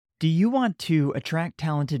Do you want to attract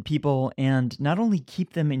talented people and not only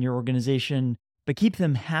keep them in your organization, but keep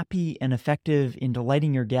them happy and effective in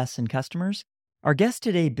delighting your guests and customers? Our guest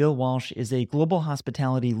today, Bill Walsh, is a global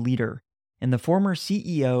hospitality leader and the former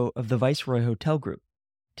CEO of the Viceroy Hotel Group.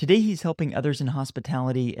 Today, he's helping others in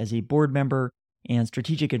hospitality as a board member and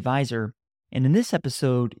strategic advisor. And in this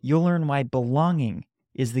episode, you'll learn why belonging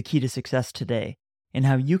is the key to success today and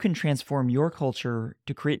how you can transform your culture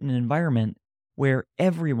to create an environment where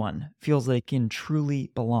everyone feels they can truly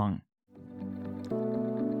belong.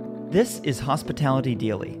 This is Hospitality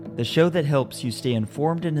Daily, the show that helps you stay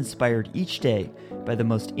informed and inspired each day by the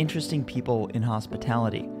most interesting people in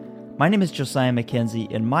hospitality. My name is Josiah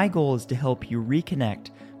McKenzie, and my goal is to help you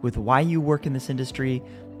reconnect with why you work in this industry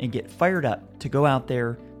and get fired up to go out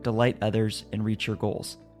there, delight others, and reach your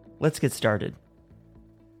goals. Let's get started.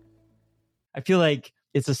 I feel like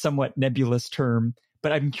it's a somewhat nebulous term,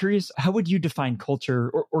 but I'm curious, how would you define culture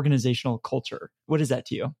or organizational culture? What is that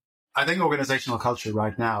to you? I think organizational culture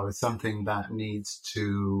right now is something that needs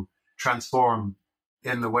to transform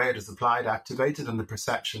in the way it is applied, activated, and the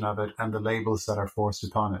perception of it and the labels that are forced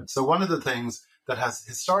upon it. So one of the things that has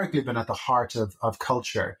historically been at the heart of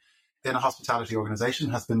culture in a hospitality organization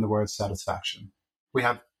has been the word satisfaction. We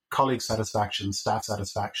have colleague satisfaction, staff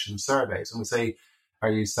satisfaction surveys, and we say, are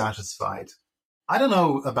you satisfied? I don't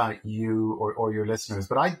know about you or your listeners,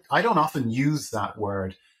 but I don't often use that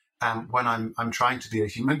word when I'm trying to be a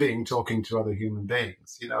human being talking to other human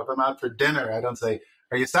beings. You know, if I'm out for dinner, I don't say,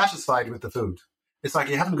 are you satisfied with the food? It's like,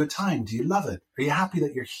 are you having a good time? Do you love it? Are you happy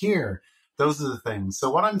that you're here? Those are the things. So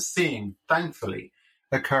what I'm seeing, thankfully,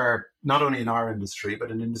 occur not only in our industry,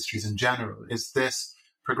 but in industries in general, is this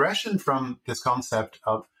progression from this concept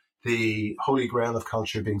of the holy grail of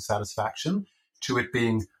culture being satisfaction to it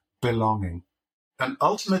being belonging. And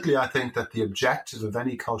ultimately, I think that the objective of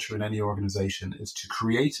any culture in any organization is to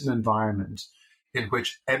create an environment in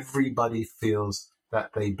which everybody feels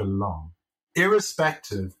that they belong,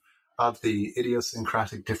 irrespective of the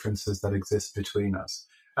idiosyncratic differences that exist between us.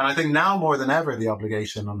 And I think now more than ever, the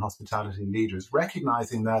obligation on hospitality leaders,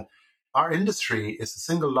 recognizing that our industry is the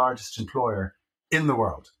single largest employer in the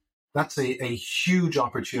world. That's a huge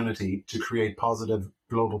opportunity to create positive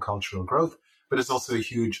global cultural growth, but it's also a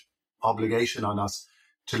huge obligation on us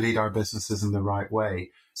to lead our businesses in the right way.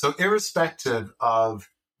 So irrespective of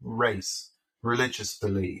race, religious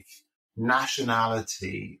belief,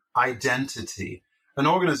 nationality, identity, an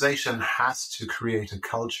organization has to create a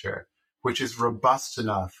culture which is robust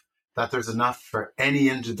enough that there's enough for any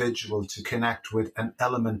individual to connect with an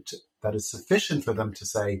element that is sufficient for them to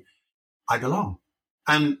say, I belong.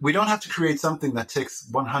 And we don't have to create something that ticks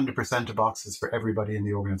 100% of boxes for everybody in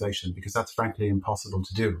the organization, because that's frankly impossible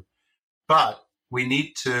to do. But we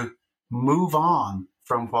need to move on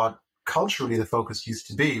from what culturally the focus used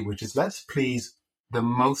to be, which is let's please the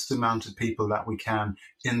most amount of people that we can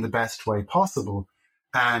in the best way possible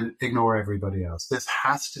and ignore everybody else. This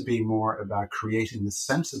has to be more about creating the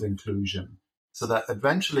sense of inclusion so that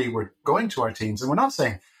eventually we're going to our teams and we're not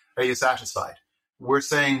saying, are you satisfied? We're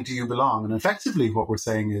saying, do you belong? And effectively what we're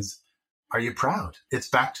saying is, are you proud? It's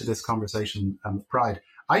back to this conversation of pride.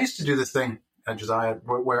 I used to do this thing, Josiah,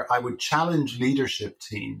 where I would challenge leadership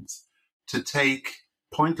teams to take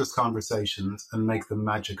pointless conversations and make them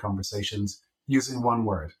magic conversations using one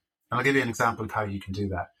word. And I'll give you an example of how you can do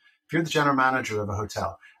that. If you're the general manager of a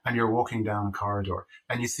hotel and you're walking down a corridor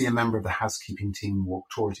and you see a member of the housekeeping team walk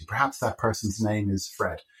towards you, perhaps that person's name is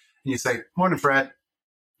Fred, and you say, morning, Fred,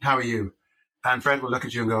 how are you? And Fred will look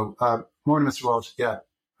at you and go, morning, Mr. Walsh. Yeah,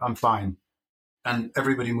 I'm fine. And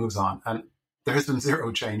everybody moves on. And there has been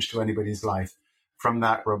zero change to anybody's life from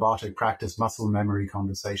that robotic practice muscle memory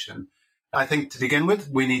conversation. I think to begin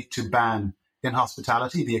with, we need to ban in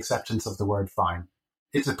hospitality the acceptance of the word fine.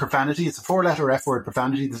 It's a profanity. It's a 4-letter F word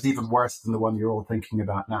profanity that's even worse than the one you're all thinking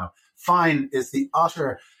about now. Fine is the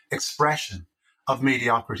utter expression of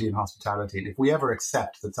mediocrity in hospitality. And if we ever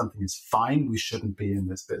accept that something is fine, we shouldn't be in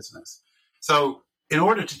this business. So in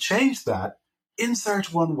order to change that,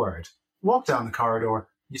 insert one word. Walk down the corridor.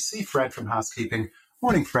 You see Fred from housekeeping.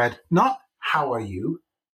 Morning, Fred. Not how are you?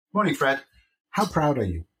 Morning, Fred. How proud are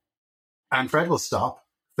you? And Fred will stop,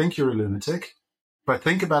 think you're a lunatic, but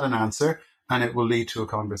think about an answer, and it will lead to a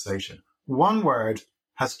conversation. One word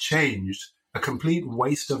has changed a complete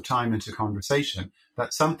waste of time into conversation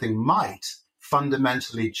that something might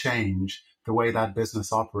fundamentally change the way that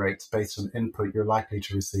business operates based on input you're likely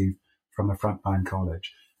to receive from a frontline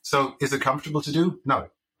college. So is it comfortable to do? No.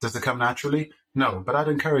 Does it come naturally? No. But I'd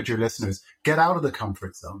encourage your listeners, get out of the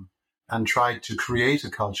comfort zone and try to create a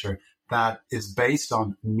culture that is based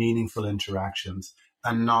on meaningful interactions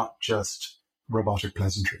and not just robotic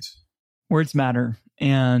pleasantries. Words matter.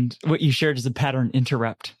 And what you shared is a pattern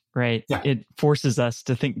interrupt, right? Yeah. It forces us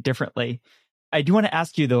to think differently. I do want to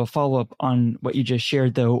ask you, though, a follow-up on what you just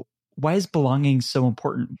shared, though. Why is belonging so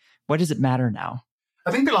important? Why does it matter now?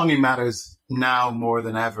 I think belonging matters now more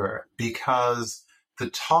than ever because the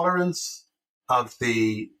tolerance of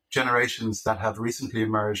the generations that have recently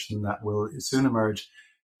emerged and that will soon emerge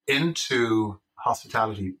into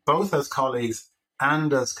hospitality, both as colleagues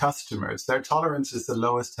and as customers, their tolerance is the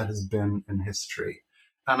lowest that has been in history.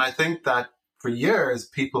 And I think that for years,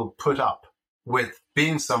 people put up with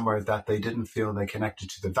being somewhere that they didn't feel they connected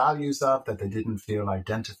to the values of, that they didn't feel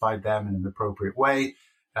identified them in an appropriate way,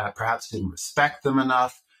 perhaps didn't respect them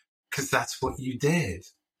enough, because that's what you did.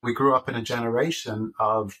 We grew up in a generation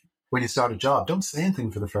of when you start a job, don't say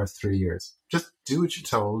anything for the first 3 years. Just do what you're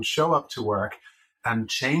told, show up to work, and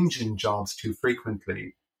changing jobs too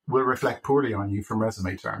frequently will reflect poorly on you from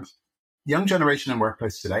resume terms. Young generation in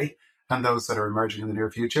workplace today, and those that are emerging in the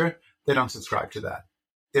near future, they don't subscribe to that.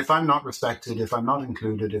 If I'm not respected, if I'm not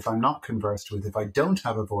included, if I'm not conversed with, if I don't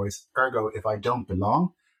have a voice, ergo, if I don't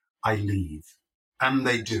belong, I leave. And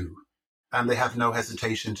they do. And they have no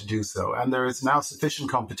hesitation to do so. And there is now sufficient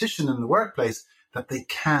competition in the workplace that they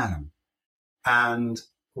can. And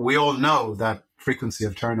we all know that frequency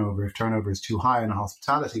of turnover, if turnover is too high in a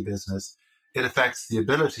hospitality business, it affects the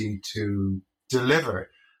ability to deliver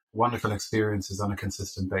wonderful experiences on a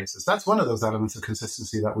consistent basis. That's one of those elements of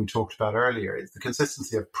consistency that we talked about earlier. It's the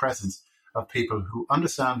consistency of presence of people who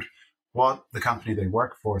understand what the company they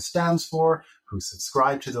work for stands for, who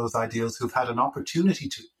subscribe to those ideals, who've had an opportunity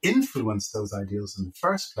to influence those ideals in the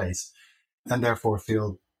first place, and therefore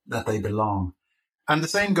feel that they belong. And the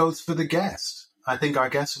same goes for the guest. I think our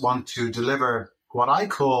guests want to deliver what I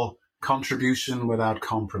call contribution without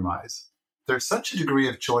compromise. There's such a degree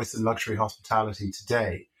of choice in luxury hospitality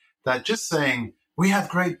today that just saying, we have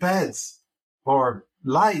great beds or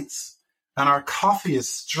lights and our coffee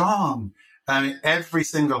is strong. I mean, every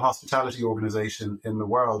single hospitality organization in the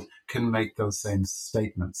world can make those same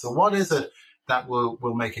statements. So what is it that will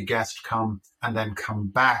make a guest come and then come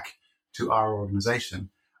back to our organization?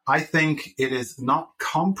 I think it is not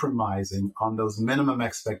compromising on those minimum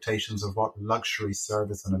expectations of what luxury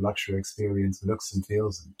service and a luxury experience looks and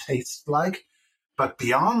feels and tastes like. But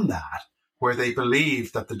beyond that, where they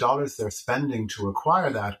believe that the dollars they're spending to acquire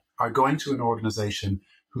that are going to an organization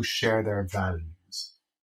who share their values.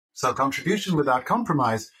 So contribution without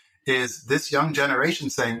compromise is this young generation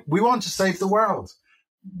saying, we want to save the world.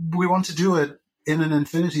 We want to do it in an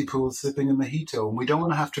infinity pool sipping a mojito, and we don't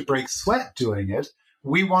want to have to break sweat doing it.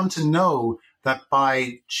 We want to know that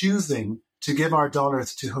by choosing to give our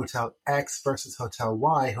dollars to Hotel X versus Hotel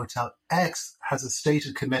Y, Hotel X has a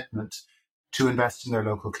stated commitment to invest in their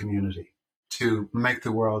local community, to make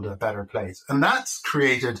the world a better place. And that's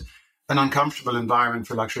created an uncomfortable environment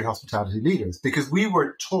for luxury hospitality leaders because we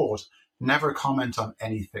were taught never comment on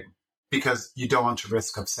anything because you don't want to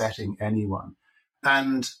risk upsetting anyone.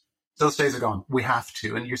 And those days are gone. We have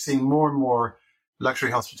to. And you're seeing more and more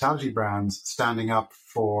luxury hospitality brands standing up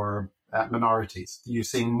for minorities. You're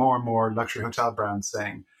seeing more and more luxury hotel brands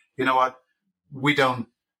saying, you know what, we don't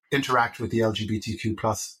interact with the LGBTQ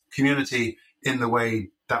plus community in the way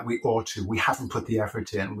that we ought to. We haven't put the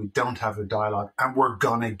effort in. We don't have a dialogue, and we're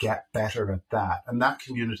going to get better at that. And that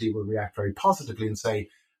community will react very positively and say,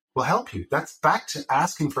 we'll help you. That's back to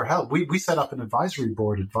asking for help. We set up an advisory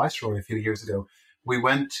board at Viceroy a few years ago. We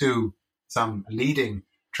went to some leading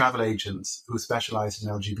travel agents who specialize in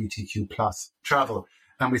LGBTQ plus travel.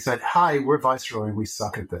 And we said, hi, we're Viceroy and we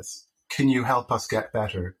suck at this. Can you help us get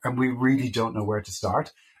better? And we really don't know where to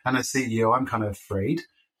start. And as CEO, I'm kind of afraid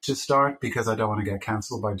to start because I don't want to get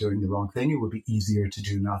cancelled by doing the wrong thing. It would be easier to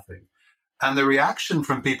do nothing. And the reaction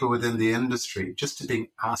from people within the industry just to being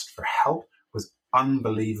asked for help was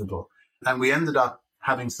unbelievable. And we ended up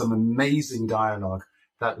having some amazing dialogue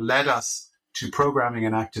that led us to programming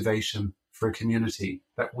and activation for a community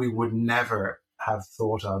that we would never have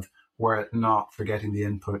thought of were it not for getting the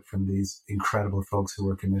input from these incredible folks who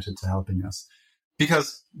were committed to helping us.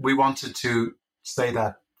 Because we wanted to say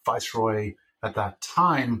that Viceroy at that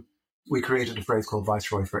time, we created a phrase called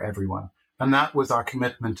Viceroy for Everyone. And that was our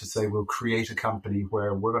commitment to say we'll create a company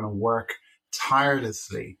where we're going to work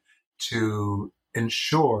tirelessly to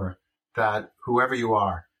ensure that whoever you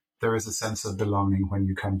are, there is a sense of belonging when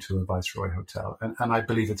you come to a Viceroy hotel. And I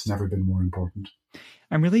believe it's never been more important.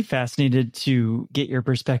 I'm really fascinated to get your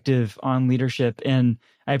perspective on leadership. And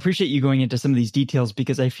I appreciate you going into some of these details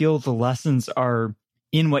because I feel the lessons are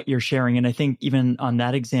in what you're sharing. And I think even on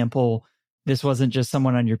that example, this wasn't just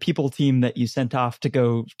someone on your people team that you sent off to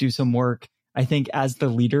go do some work. I think as the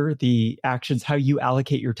leader, the actions, how you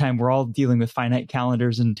allocate your time, we're all dealing with finite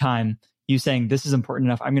calendars and time. You saying, this is important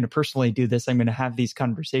enough, I'm going to personally do this, I'm going to have these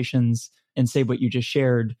conversations and say what you just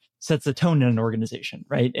shared, sets a tone in an organization,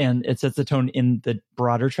 right? And it sets the tone in the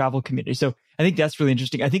broader travel community. So I think that's really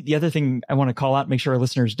interesting. I think the other thing I want to call out, make sure our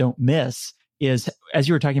listeners don't miss, is as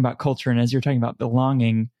you were talking about culture and as you're talking about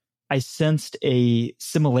belonging, I sensed a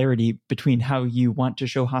similarity between how you want to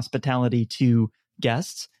show hospitality to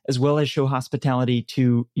guests, as well as show hospitality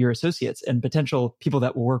to your associates and potential people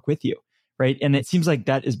that will work with you, right? And it seems like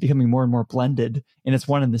that is becoming more and more blended, and it's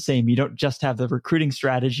one and the same. You don't just have the recruiting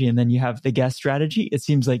strategy and then you have the guest strategy. It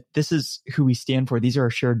seems like this is who we stand for. These are our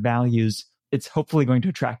shared values. It's hopefully going to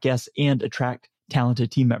attract guests and attract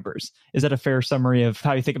talented team members. Is that a fair summary of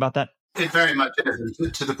how you think about that? It very much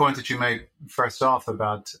is. To the point that you made first off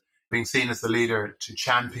about being seen as the leader to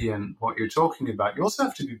champion what you're talking about, you also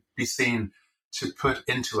have to be seen to put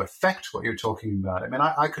into effect what you're talking about. I mean,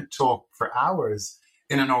 I could talk for hours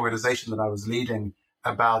in an organization that I was leading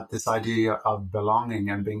about this idea of belonging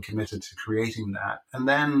and being committed to creating that. And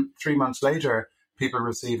then 3 months later, people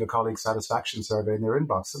receive a colleague satisfaction survey in their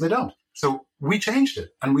inbox. So they don't. So we changed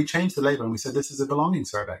it, and we changed the label, and we said, this is a belonging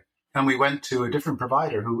survey. And we went to a different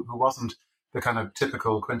provider who wasn't the kind of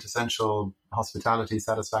typical quintessential hospitality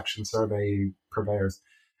satisfaction survey purveyors.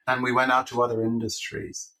 And we went out to other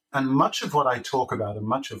industries. And much of what I talk about and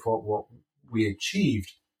much of what we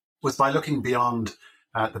achieved was by looking beyond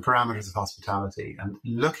the parameters of hospitality and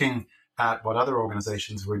looking at what other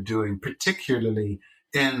organizations were doing, particularly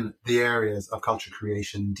in the areas of culture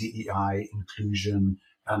creation, DEI, inclusion,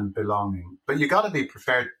 and belonging. But you got to be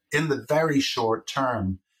prepared in the very short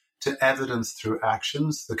term to evidence through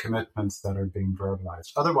actions the commitments that are being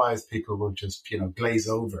verbalized. Otherwise, people will just, glaze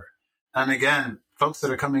over. And again, folks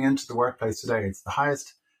that are coming into the workplace today, it's the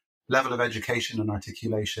highest level of education and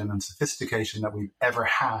articulation and sophistication that we've ever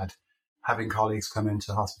had, having colleagues come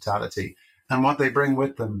into hospitality. And what they bring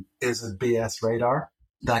with them is a BS radar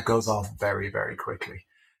that goes off very, very quickly.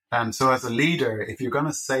 And so as a leader, if you're going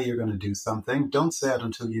to say you're going to do something, don't say it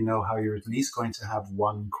until you know how you're at least going to have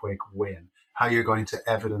one quick win, how you're going to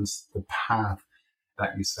evidence the path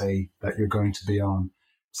that you say that you're going to be on.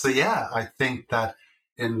 So yeah, I think that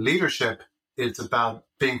in leadership, it's about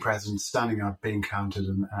being present, standing up, being counted,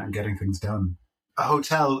 and getting things done. A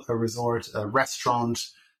hotel, a resort, a restaurant,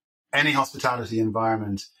 any hospitality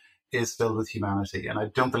environment is filled with humanity. And I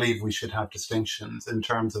don't believe we should have distinctions in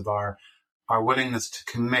terms of our willingness to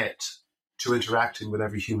commit to interacting with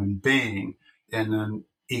every human being in an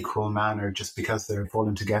equal manner just because they fall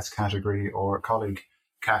into guest category or colleague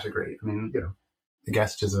category. I mean, a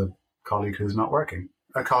guest is a colleague who's not working.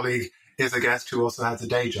 A colleague is a guest who also has a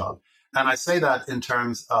day job. And I say that in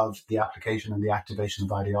terms of the application and the activation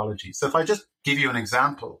of ideology. So if I just give you an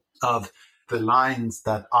example of the lines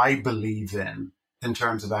that I believe in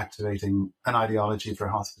terms of activating an ideology for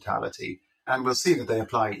hospitality, and we'll see that they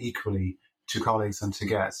apply equally to colleagues and to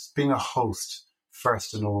guests. Being a host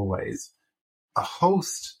first and always. A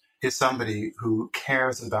host is somebody who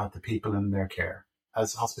cares about the people in their care.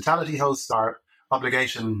 As hospitality hosts, our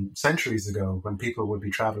obligation centuries ago when people would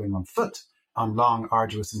be traveling on foot on long,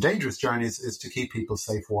 arduous and dangerous journeys is to keep people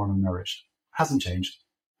safe, warm and nourished. Hasn't changed.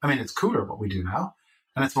 I mean, it's cooler what we do now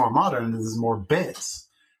and it's more modern and there's more bits.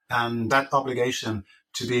 And that obligation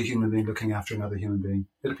to be a human being looking after another human being,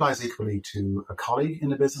 it applies equally to a colleague in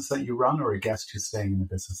the business that you run or a guest who's staying in the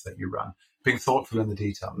business that you run. Being thoughtful in the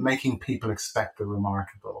detail, making people expect the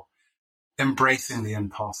remarkable, embracing the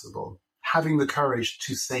impossible, having the courage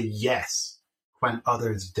to say yes when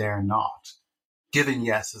others dare not, giving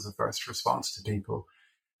yes as a first response to people,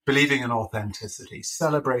 believing in authenticity,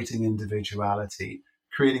 celebrating individuality,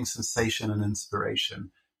 creating sensation and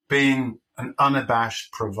inspiration, being an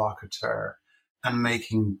unabashed provocateur, and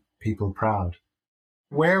making people proud.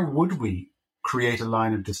 Where would we create a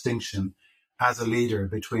line of distinction as a leader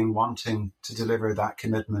between wanting to deliver that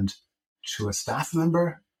commitment to a staff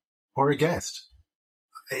member or a guest?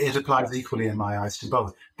 It applies equally in my eyes to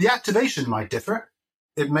both. The activation might differ.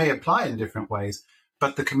 It may apply in different ways,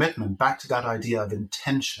 but the commitment, back to that idea of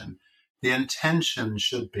intention, the intention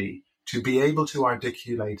should be to be able to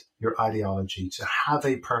articulate your ideology, to have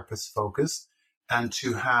a purpose focus, and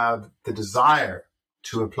to have the desire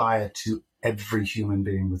to apply it to every human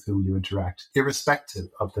being with whom you interact, irrespective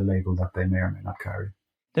of the label that they may or may not carry.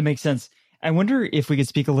 That makes sense. I wonder if we could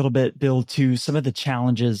speak a little bit, Bill, to some of the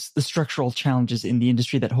challenges, the structural challenges in the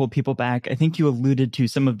industry that hold people back. I think you alluded to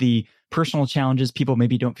some of the personal challenges. People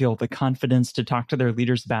maybe don't feel the confidence to talk to their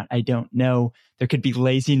leaders about, I don't know. There could be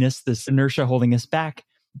laziness, this inertia holding us back.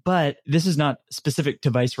 But this is not specific to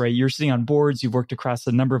Viceroy. You're sitting on boards, you've worked across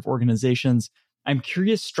a number of organizations. I'm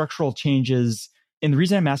curious, structural changes. And the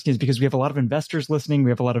reason I'm asking is because we have a lot of investors listening.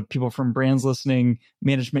 We have a lot of people from brands listening,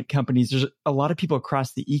 management companies. There's a lot of people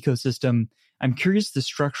across the ecosystem. I'm curious the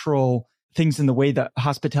structural things in the way the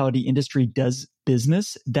hospitality industry does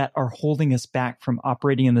business that are holding us back from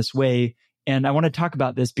operating in this way. And I want to talk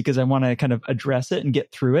about this because I want to kind of address it and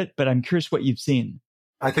get through it. But I'm curious what you've seen.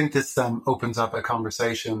 I think this opens up a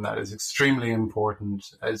conversation that is extremely important.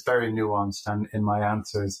 It's very nuanced, and in my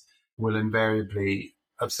answers will invariably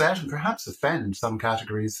upset and perhaps offend some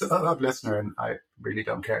categories of listener, and I really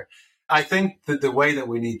don't care. I think that the way that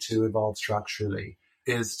we need to evolve structurally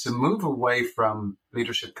is to move away from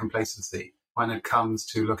leadership complacency when it comes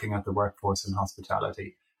to looking at the workforce in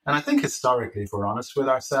hospitality. And I think historically, if we're honest with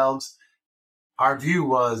ourselves, our view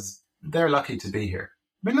was they're lucky to be here.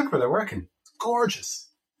 I mean, look where they're working. It's gorgeous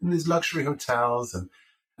in these luxury hotels,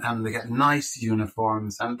 and they get nice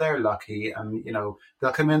uniforms, and they're lucky, and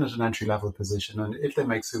they'll come in at an entry-level position, and if they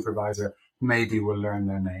make supervisor, maybe we'll learn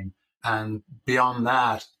their name. And beyond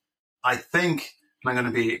that, I think, and I'm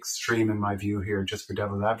going to be extreme in my view here just for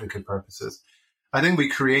devil's advocate purposes, I think we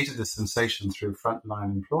created this sensation through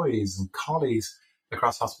frontline employees and colleagues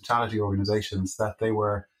across hospitality organizations that they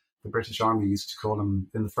were, the British Army used to call them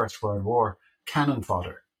in the First World War, cannon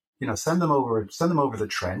fodder. Send them over the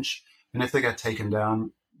trench, and if they get taken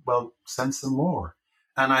down, well, send some more.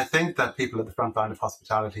 And I think that people at the front line of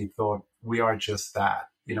hospitality thought we are just that.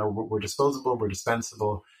 We're disposable, we're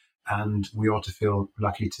dispensable, and we ought to feel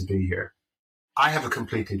lucky to be here. I have a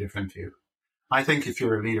completely different view. I think if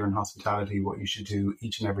you're a leader in hospitality, what you should do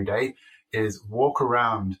each and every day is walk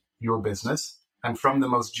around your business, and from the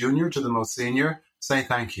most junior to the most senior, say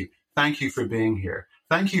thank you. Thank you for being here.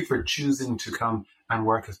 Thank you for choosing to come and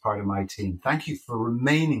work as part of my team. Thank you for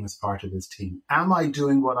remaining as part of this team. Am I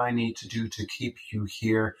doing what I need to do to keep you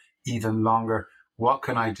here even longer? What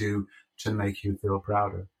can I do to make you feel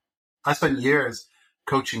prouder? I spent years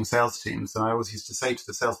coaching sales teams, and I always used to say to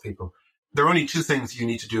the salespeople, there are only two things you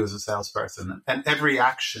need to do as a salesperson, and every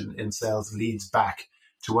action in sales leads back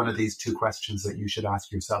to one of these two questions that you should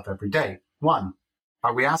ask yourself every day. One,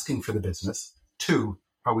 are we asking for the business? Two,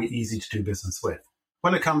 are we easy to do business with?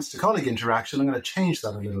 When it comes to colleague interaction, I'm going to change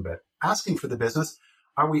that a little bit. Asking for the business,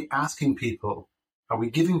 are we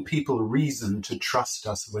giving people reason to trust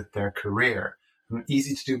us with their career?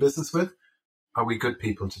 Easy to do business with? Are we good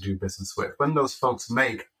people to do business with? When those folks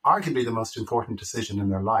make arguably the most important decision in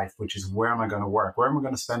their life, which is where am I going to work? Where am I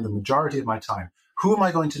going to spend the majority of my time? Who am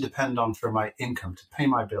I going to depend on for my income, to pay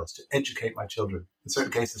my bills, to educate my children, in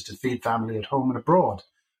certain cases to feed family at home and abroad?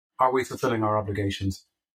 Are we fulfilling our obligations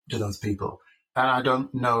to those people? And I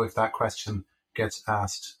don't know if that question gets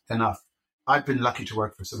asked enough. I've been lucky to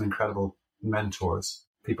work for some incredible mentors,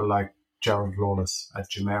 people like Gerald Lawless at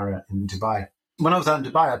Jumeirah in Dubai. When I was out in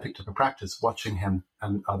Dubai, I picked up a practice watching him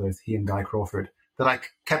and others, he and Guy Crawford, that I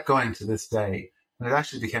kept going to this day. And it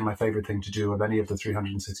actually became my favorite thing to do of any of the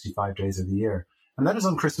 365 days of the year. And that is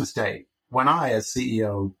on Christmas Day, when I, as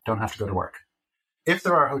CEO, don't have to go to work. If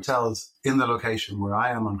there are hotels in the location where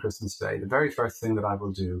I am on Christmas Day, the very first thing that I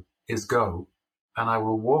will do is go, and I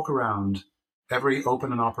will walk around every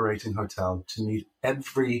open and operating hotel to meet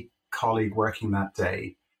every colleague working that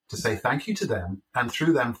day, to say thank you to them, and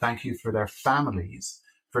through them, thank you for their families,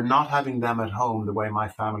 for not having them at home the way my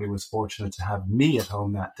family was fortunate to have me at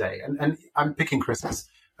home that day. And I'm picking Christmas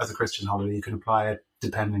as a Christian holiday. You can apply it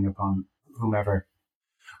depending upon whomever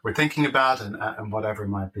we're thinking about and whatever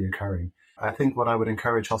might be occurring. I think what I would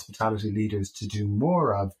encourage hospitality leaders to do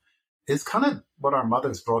more of is kind of what our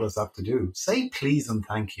mothers brought us up to do. Say please and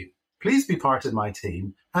thank you. Please be part of my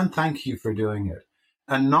team, and thank you for doing it.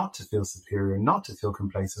 And not to feel superior, not to feel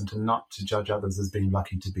complacent, and not to judge others as being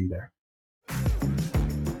lucky to be there.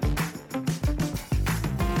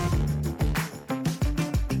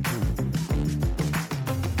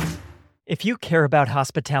 If you care about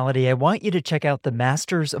hospitality, I want you to check out the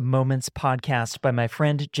Masters of Moments podcast by my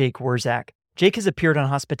friend Jake Wurzak. Jake has appeared on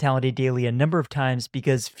Hospitality Daily a number of times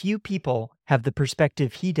because few people have the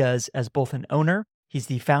perspective he does as both an owner, he's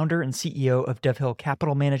the founder and CEO of Dove Hill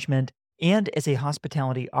Capital Management, and as a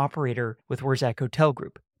hospitality operator with Wurzak Hotel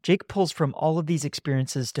Group. Jake pulls from all of these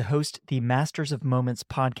experiences to host the Masters of Moments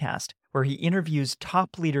podcast, where he interviews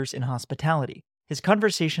top leaders in hospitality. His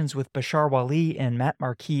conversations with Bashar Wali and Matt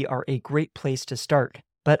Marquis are a great place to start.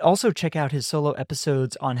 But also check out his solo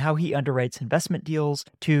episodes on how he underwrites investment deals,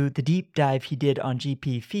 to the deep dive he did on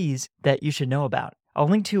GP fees that you should know about. I'll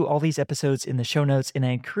link to all these episodes in the show notes, and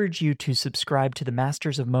I encourage you to subscribe to the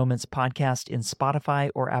Masters of Moments podcast in Spotify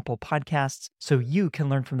or Apple Podcasts so you can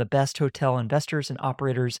learn from the best hotel investors and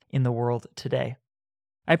operators in the world today.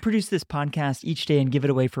 I produce this podcast each day and give it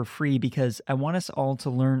away for free because I want us all to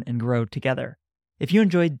learn and grow together. If you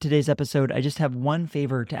enjoyed today's episode, I just have one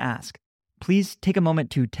favor to ask. Please take a moment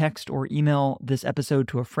to text or email this episode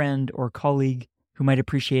to a friend or colleague who might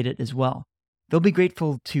appreciate it as well. They'll be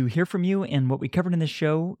grateful to hear from you, and what we covered in this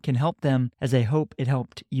show can help them, as I hope it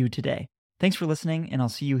helped you today. Thanks for listening, and I'll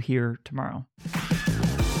see you here tomorrow.